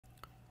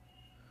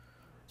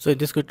So in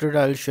this tutorial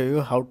I will show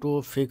you how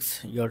to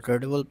fix your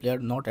tradable player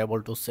not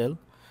able to sell.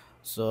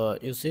 So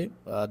you see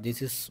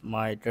this is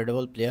my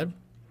tradable player.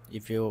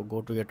 If you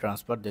go to your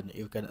transfer, then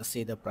you can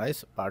see the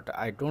price, but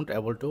I don't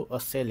able to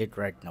sell it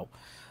right now,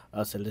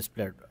 sell this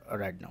player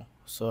right now.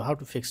 So how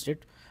to fix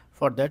it?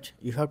 For that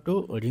you have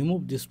to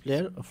remove this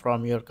player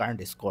from your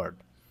current squad.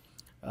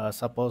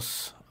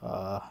 Suppose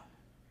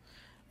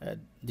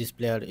this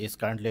player is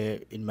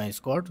currently in my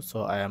squad,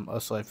 so I am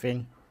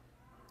swiping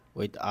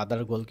with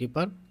other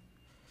goalkeeper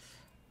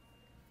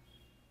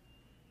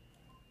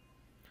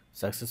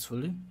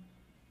successfully,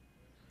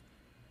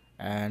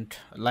 and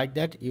like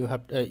that you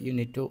have you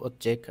need to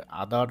check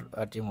other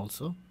team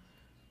also.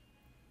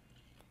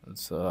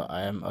 So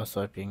I am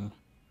swiping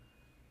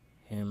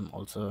him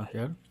also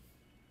here,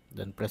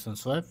 then press and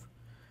swipe,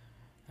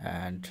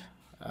 and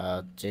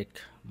check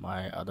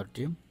my other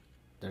team,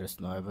 there is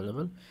no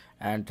available.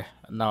 And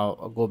now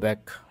go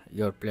back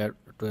your player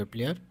to your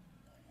player,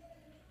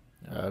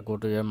 go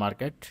to your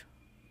market,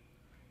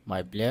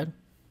 my player,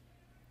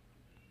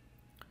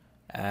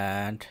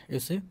 and you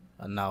see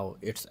now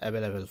it's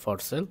available for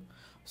sale.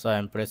 So I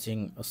am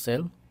pressing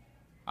sell,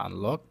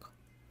 unlock,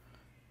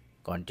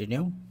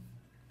 continue,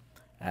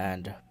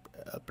 and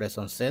press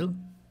on sell,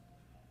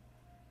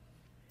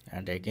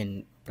 and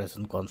again press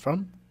on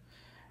confirm,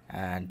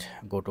 and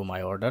go to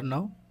my order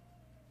now.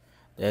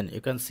 Then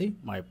you can see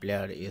my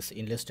player is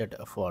enlisted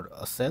for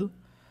a sell.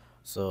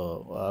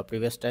 So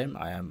previous time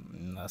I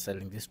am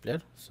selling this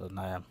player, so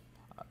now I am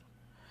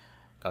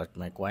collect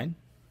my coin.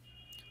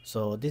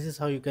 So this is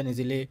how you can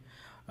easily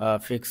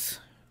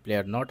fix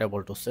player not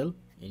able to sell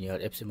in your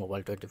FC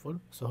Mobile 24.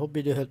 So hope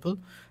video helpful.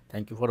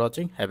 Thank you for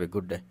watching. Have a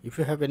good day. If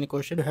you have any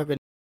question, you have any,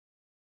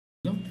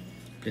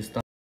 please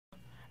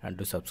and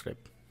do subscribe.